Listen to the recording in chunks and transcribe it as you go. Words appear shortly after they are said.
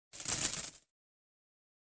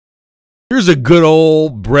Here's a good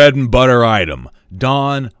old bread and butter item.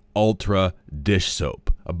 Dawn Ultra Dish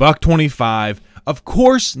Soap. $1.25. Of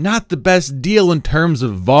course, not the best deal in terms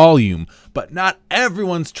of volume, but not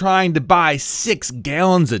everyone's trying to buy 6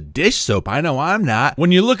 gallons of dish soap. I know I'm not.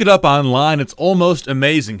 When you look it up online, it's almost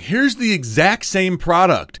amazing. Here's the exact same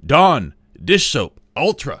product. Dawn Dish Soap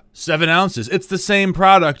Ultra, 7 ounces. It's the same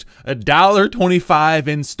product. $1.25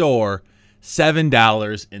 in store,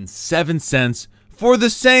 $7.07 for the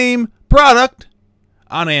same product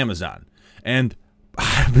on Amazon. And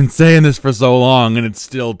I've been saying this for so long, and it's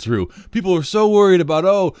still true. People are so worried about,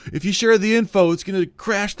 oh, if you share the info, it's going to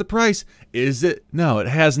crash the price. Is it? No, it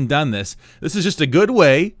hasn't done this. This is just a good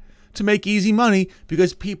way to make easy money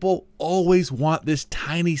because people always want this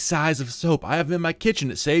tiny size of soap. I have them in my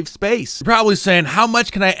kitchen. It saves space. You're probably saying, how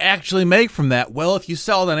much can I actually make from that? Well, if you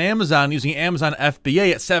sell it on Amazon using Amazon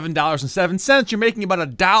FBA at $7.07, you're making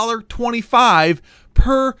about $1.25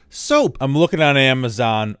 per soap. I'm looking on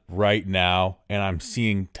Amazon right now and I'm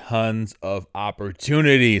seeing tons of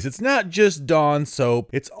opportunities. It's not just Dawn soap,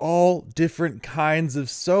 it's all different kinds of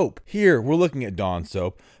soap. Here, we're looking at Dawn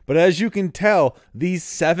soap, but as you can tell, these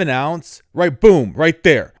 7 ounce, right, boom, right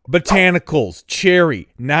there. Botanicals, cherry,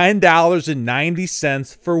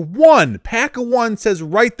 $9.90 for one. Pack of one says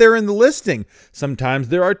right there in the listing. Sometimes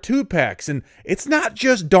there are 2 packs, and it's not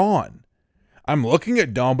just Dawn. I'm looking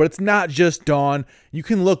at Dawn, but it's not just Dawn. You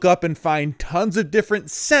can look up and find tons of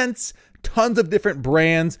different scents, tons of different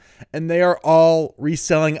brands, and they are all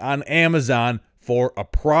reselling on Amazon for a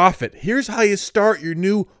profit. Here's how you start your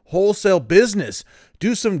new wholesale business.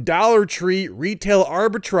 Do some Dollar Tree retail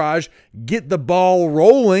arbitrage, get the ball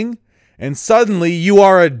rolling, and suddenly you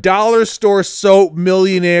are a dollar store soap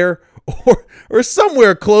millionaire or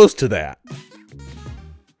somewhere close to that.